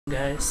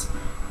Guys,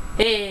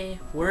 hey,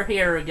 we're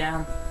here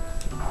again.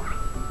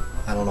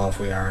 I don't know if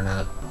we are or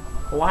not.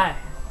 Why?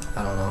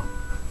 I don't know.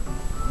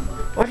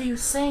 What are you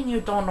saying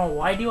you don't know?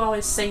 Why do you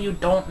always say you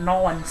don't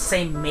know and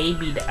say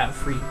maybe to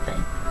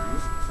everything?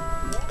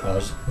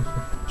 Because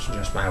it's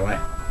just my way.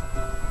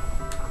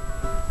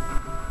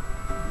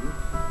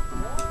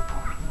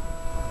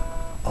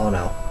 Oh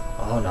no.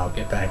 Oh no,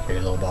 get back here,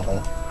 you little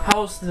bubble.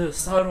 How's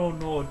this? I don't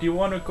know. Do you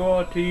want to go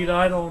out to eat?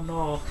 I don't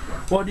know.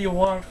 What do you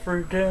want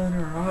for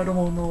dinner? I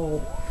don't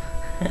know.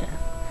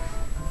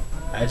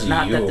 That's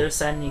Not you. that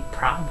there's any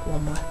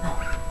problem with it.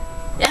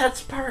 Yeah,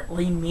 it's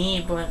partly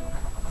me, but...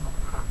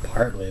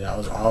 Partly, that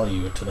was all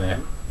you today.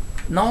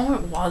 No,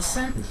 it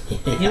wasn't.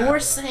 Yeah. You were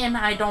saying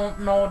I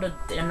don't know the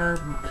dinner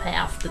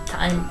half the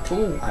time,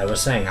 too. I was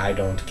saying I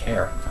don't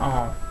care.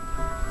 Oh.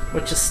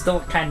 Which is still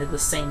kind of the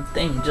same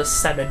thing,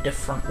 just said a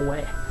different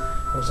way.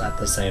 Was that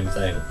the same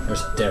thing?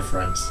 There's a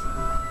difference.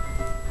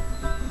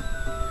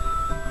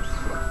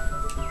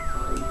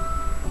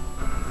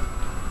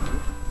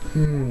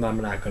 I'm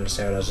not gonna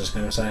say what I was just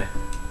gonna say.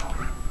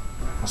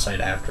 I'll say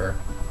it after.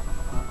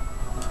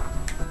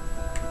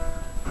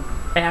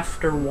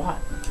 After what?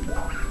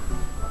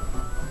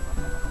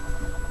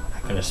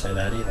 Not gonna say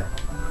that either.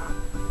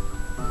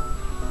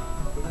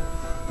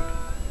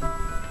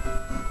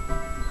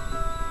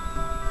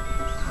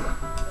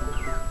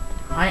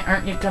 Why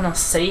aren't you gonna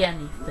say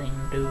anything,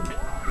 dude?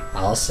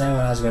 I'll say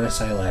what I was gonna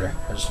say later.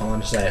 I just don't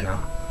want to say it now.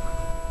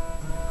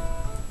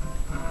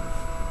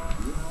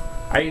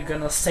 Are you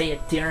gonna say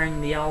it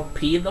during the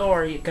LP though,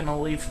 or are you gonna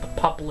leave the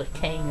public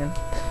hanging?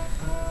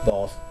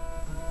 Both.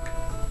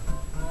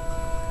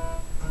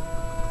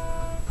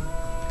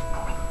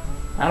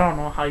 I don't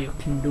know how you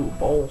can do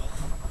both.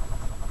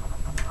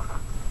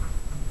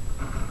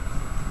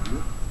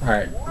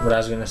 Alright, what I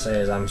was gonna say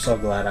is I'm so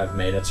glad I've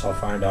made it so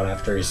far and don't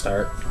have to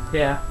restart.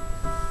 Yeah.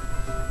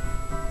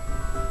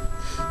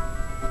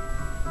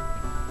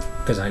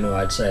 Because I knew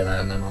I'd say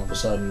that and then all of a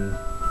sudden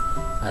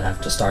I'd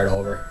have to start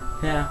over.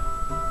 Yeah.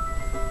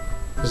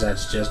 Because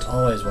that's just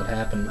always what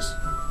happens.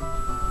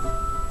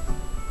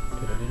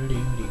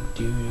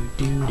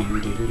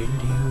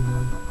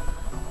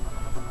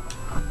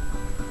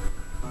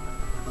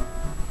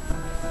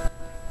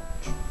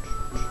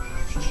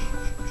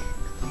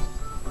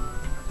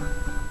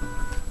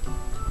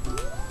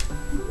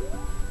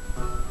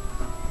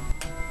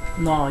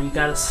 No, you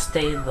gotta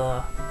stay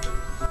the...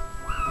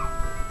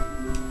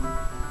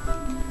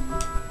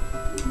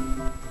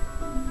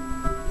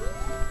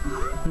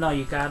 No,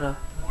 you gotta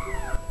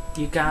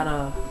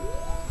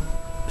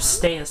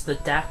stay as the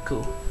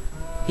DEKU.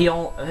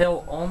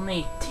 He'll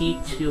only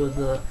teach you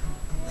the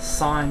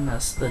song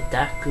as the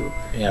DEKU.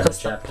 Yeah, but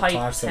Because you the have to talk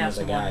pipes to him have as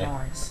a more guy.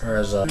 noise. Or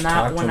as a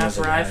Not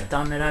whenever I've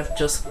done it. I've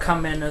just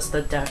come in as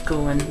the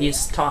DEKU and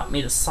he's taught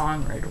me the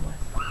song right away.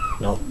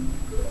 Nope.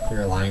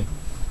 You're lying.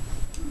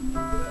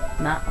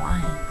 Not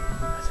lying.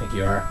 I think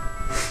you are.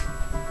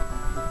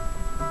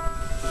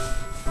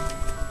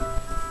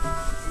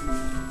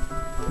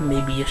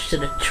 Maybe you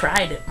should have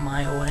tried it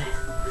my way.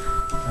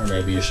 Or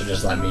maybe you should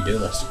just let me do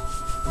this.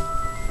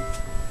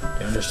 Do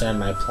you understand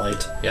my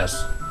plight?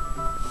 Yes.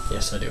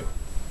 Yes, I do.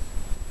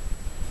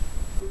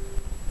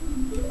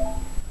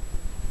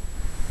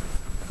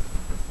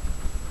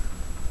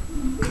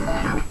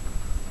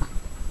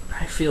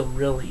 I feel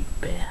really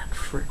bad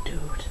for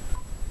dude.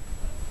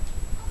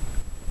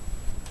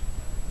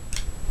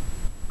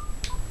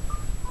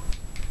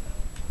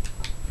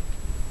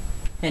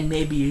 And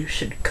maybe you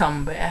should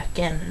come back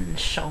in and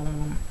show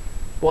him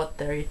what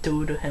they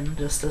do to him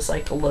just as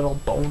like a little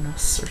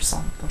bonus or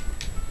something.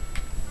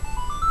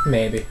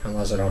 Maybe,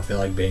 unless I don't feel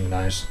like being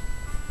nice.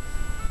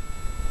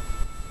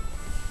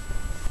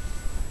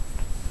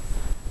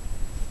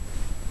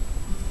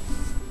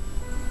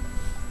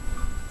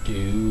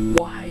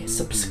 Why?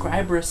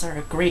 Subscribers are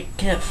a great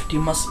gift. You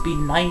must be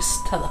nice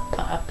to the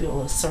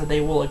populace or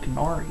they will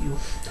ignore you.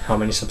 How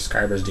many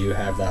subscribers do you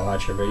have that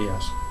watch your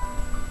videos?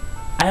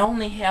 I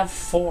only have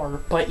 4,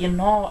 but you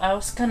know, I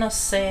was gonna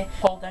say,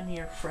 told any of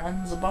your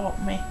friends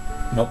about me?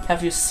 Nope.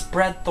 Have you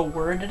spread the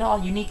word at all?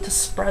 You need to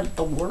spread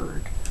the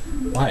word.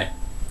 Why?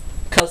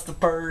 Cause the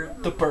bird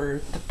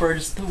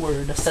is the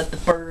word. I said the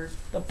bird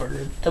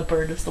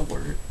is the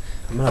word.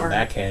 I'm gonna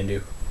backhand you.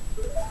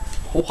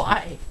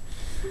 Why?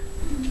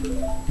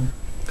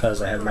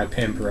 Because I have my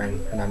pimp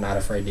ring and I'm not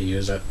afraid to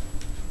use it.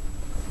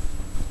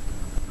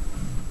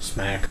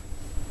 Smack.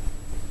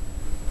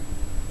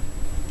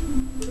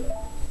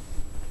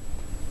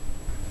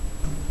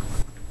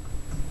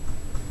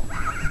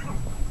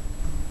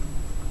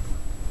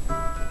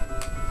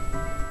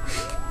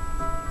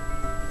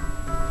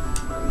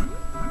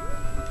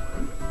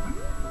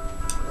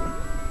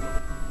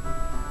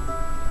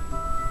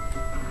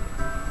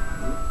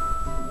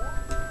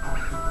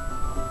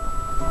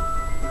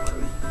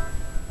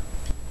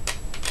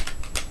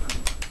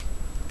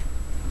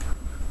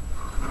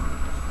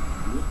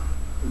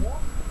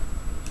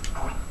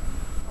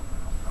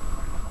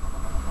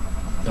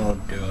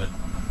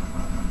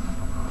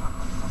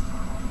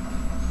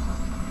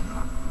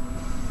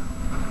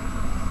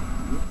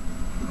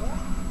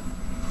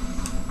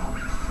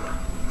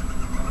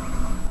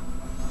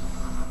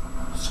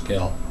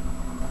 kill.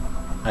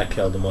 I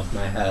killed him with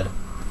my head.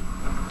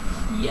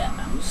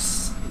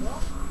 Yes.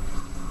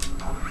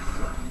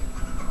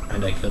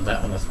 And I killed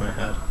that one with my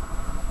head.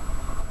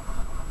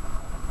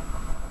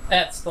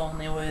 That's the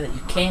only way that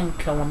you can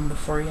kill him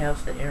before you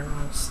have the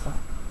arrows, though.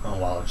 Oh,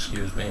 well,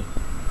 excuse me.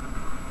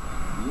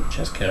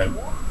 Just kidding.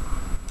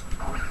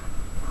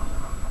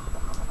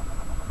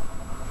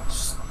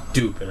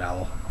 Stupid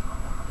owl.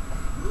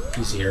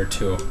 He's here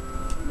too.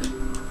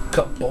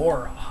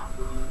 Kabora,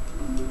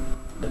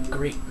 the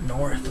great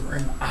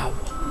northern owl.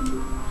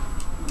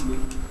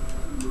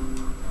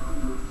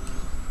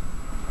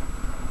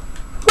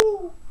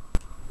 Woo!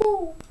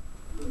 Woo!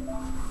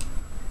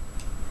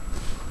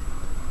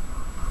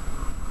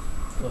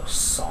 The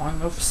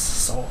Song of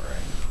Soaring.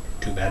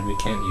 Too bad we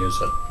can't use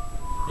it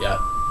yet.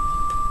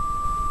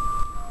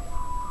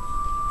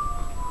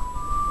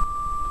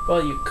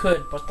 Well, you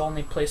could, but the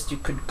only place you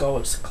could go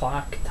is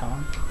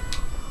Clocktown.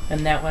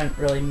 And that wouldn't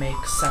really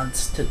make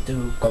sense to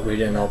do. But we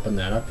didn't open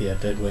that up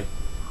yet, did we?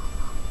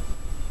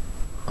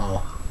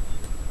 Oh.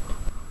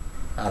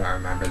 I don't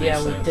remember these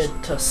things. Yeah, we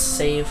did to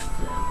save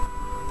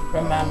them.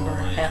 Remember,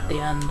 Oh, yeah. at the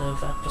end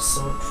of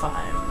episode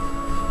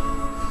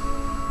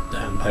 5. The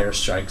Empire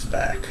Strikes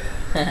Back.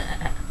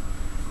 I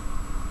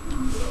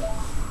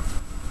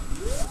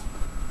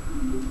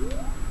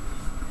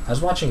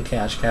was watching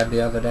Cash Cab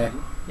the other day,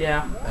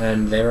 Yeah.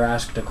 and they were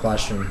asked a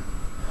question.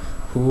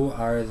 Who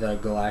are the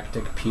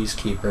galactic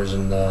peacekeepers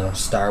in the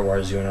Star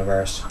Wars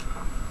universe?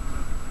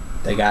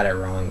 They got it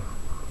wrong.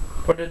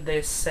 What did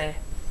they say?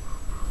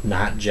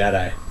 Not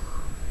Jedi.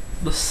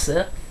 The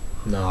Sith?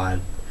 No, I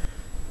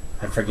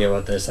forget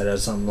what they said. It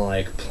was something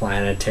like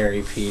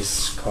Planetary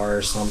Peace Corps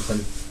or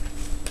something.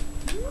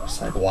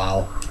 It's like,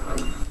 wow.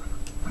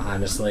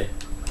 Honestly.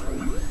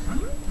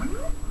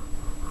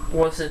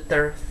 Was it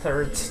their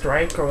third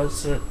strike, or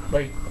was it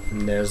like...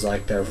 And there's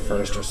like their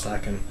first or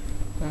second.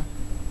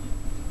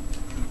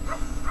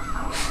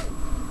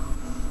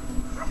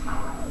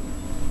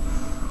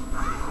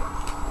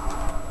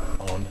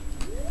 Owned.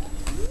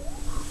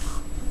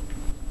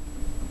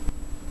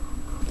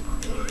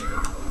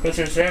 Because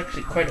there's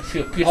actually quite a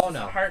few pieces Oh,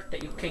 no. of heart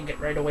that you can get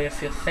right away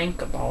if you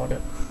think about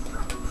it.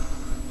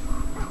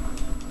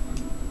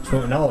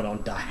 So, no,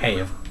 don't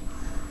die.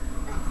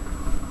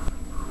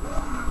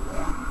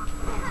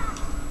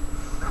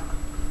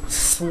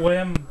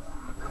 Swim.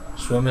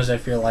 Swim as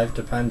if your life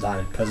depends on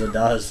it, because it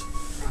does.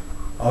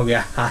 Oh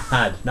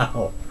god,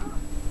 no.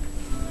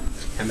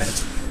 Damn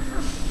it.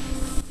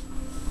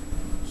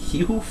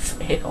 You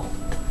failed.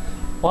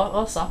 What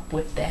was up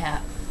with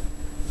that?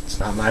 It's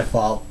not my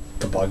fault.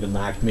 The bug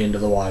knocked me into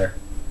the water.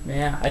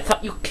 Yeah, I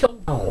thought you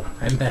killed... Oh,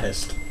 I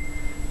missed.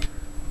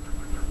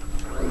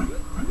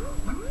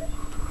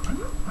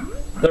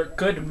 They're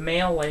good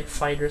melee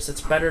fighters.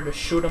 It's better to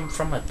shoot them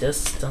from a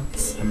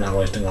distance. I'm not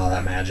wasting all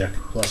that magic.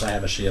 Plus I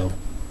have a shield.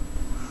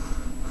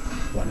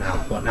 What now?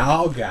 What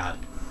now? Oh god.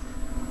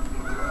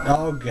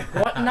 Oh god.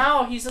 What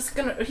now? He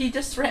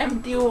just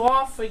rammed you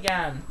off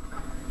again.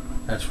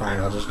 That's fine,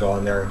 I'll just go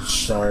in there,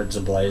 swords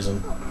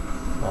ablazing.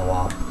 Oh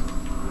wow.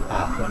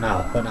 Ah, what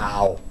now? What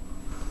now?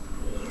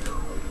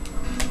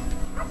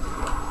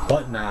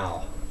 What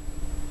now?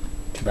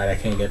 Too bad I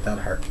can't get that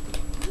hurt.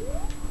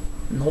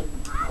 Nope.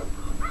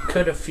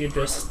 Could if you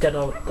just did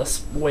it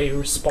the way you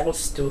were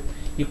supposed to.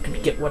 You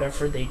could get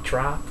whatever they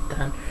dropped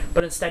then.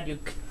 But instead you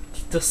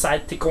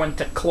decide to go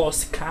into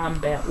close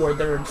combat where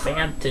there are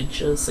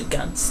advantages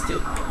against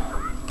you.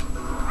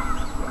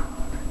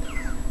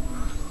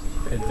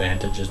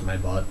 Advantage is my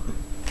butt.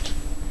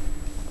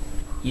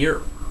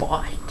 Your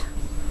butt.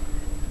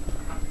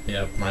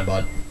 Yep, my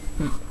butt.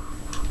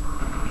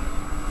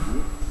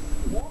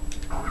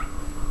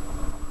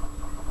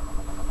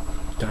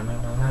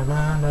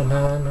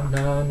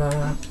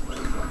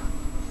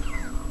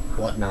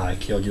 What now? I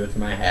killed you with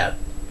my hat.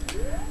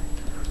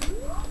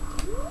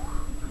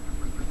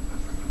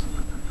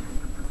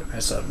 I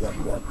said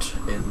what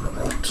in the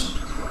butt.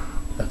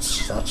 That's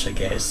such a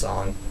gay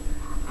song.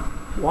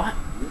 What?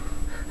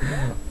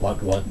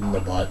 What in the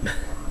butt?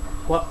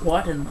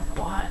 What in the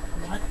butt?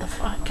 What the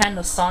fuck kind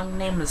of song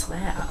name is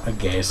that? A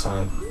gay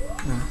song.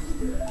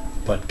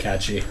 But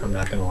catchy, I'm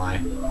not gonna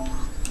lie.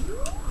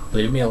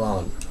 Leave me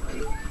alone.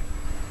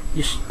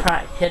 You should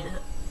probably hit it.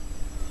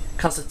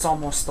 Cause it's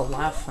almost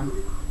 11.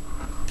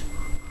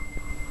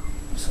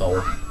 So,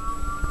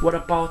 What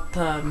about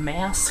the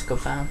mask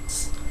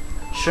events?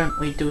 Shouldn't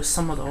we do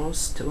some of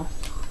those too?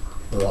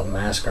 what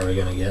mask are we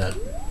gonna get?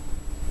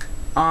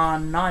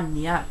 None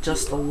yet.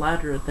 Just a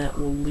letter that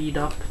will lead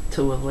up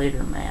to a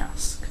later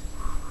mask.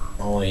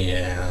 Oh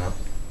yeah.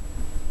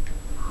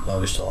 Well,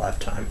 we still have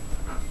time.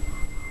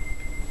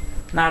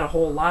 Not a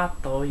whole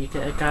lot though. You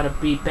gotta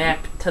be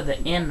back to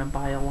the inn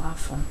by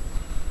 11.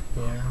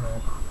 Yeah, I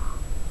know.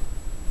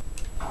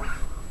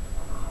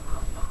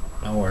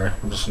 Don't worry,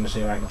 I'm just gonna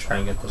see if I can try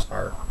and get this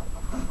heart.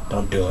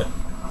 Don't do it.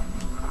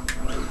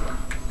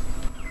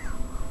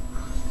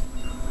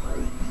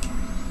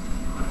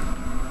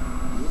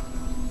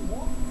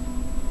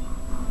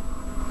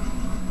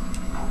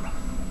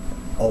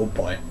 Oh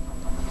boy.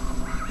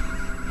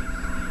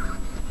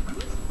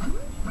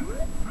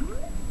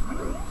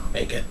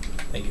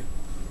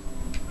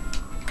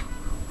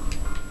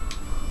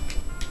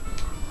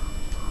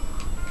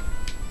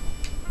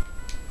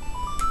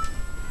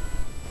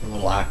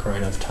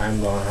 Ocarina of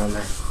Time going on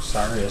there.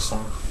 Sorry, a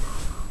song.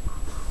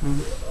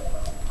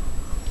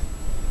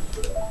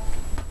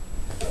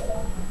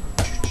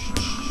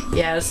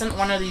 Yeah, isn't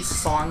one of these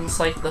songs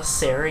like the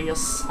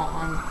serious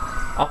song,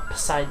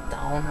 Upside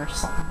Down or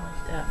something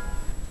like that?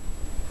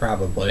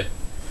 Probably.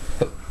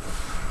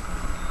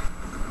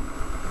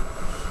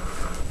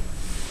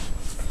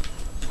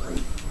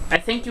 I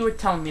think you were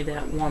telling me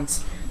that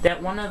once,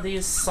 that one of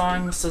these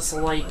songs is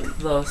like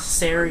the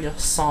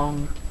serious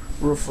song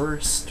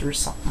reversed or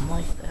something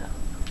like that.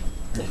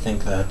 I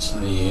think that's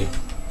the...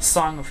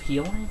 Song of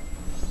Healing?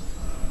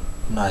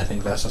 No, I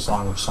think that's a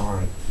Song of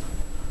Song.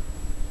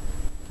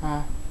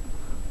 Oh.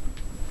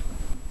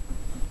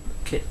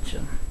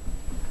 Kitchen.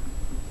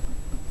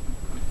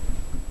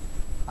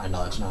 I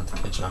know it's not the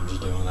kitchen, I'm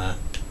just doing that.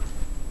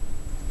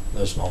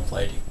 There's an old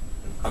lady.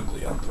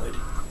 Ugly old lady.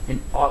 An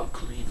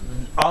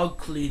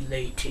ugly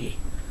lady.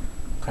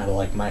 Kind of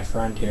like my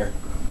friend here.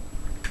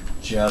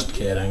 Just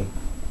kidding.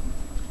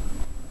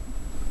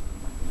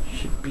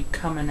 Should be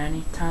coming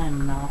any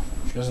time now.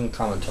 She doesn't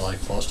come until like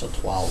close to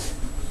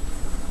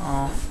 12.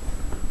 Oh.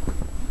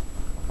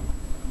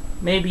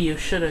 Maybe you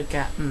should have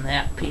gotten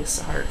that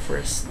piece of art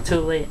first. Too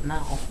late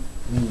now.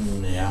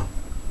 Yeah.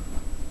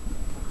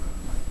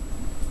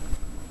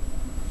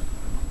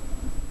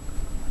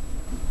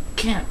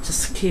 Can't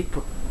just keep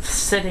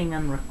sitting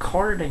and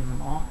recording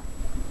though.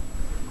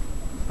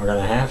 We're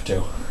gonna have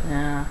to.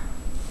 Yeah.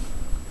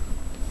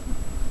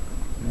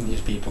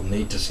 These people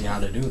need to see how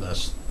to do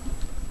this.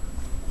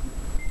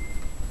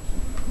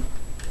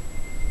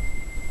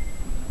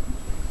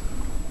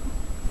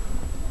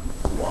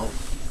 Whoa.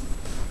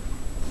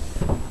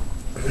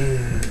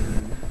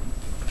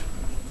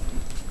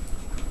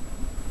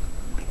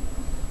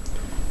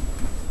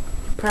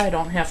 Probably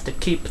don't have to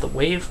keep the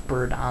wave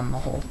bird on the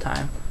whole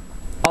time.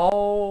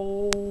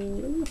 Oh.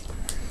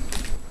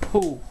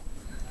 Pooh.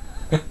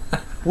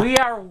 We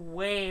are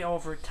way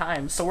over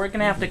time, so we're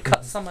gonna have to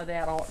cut some of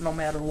that out no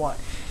matter what.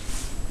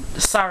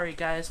 Sorry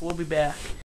guys, we'll be back.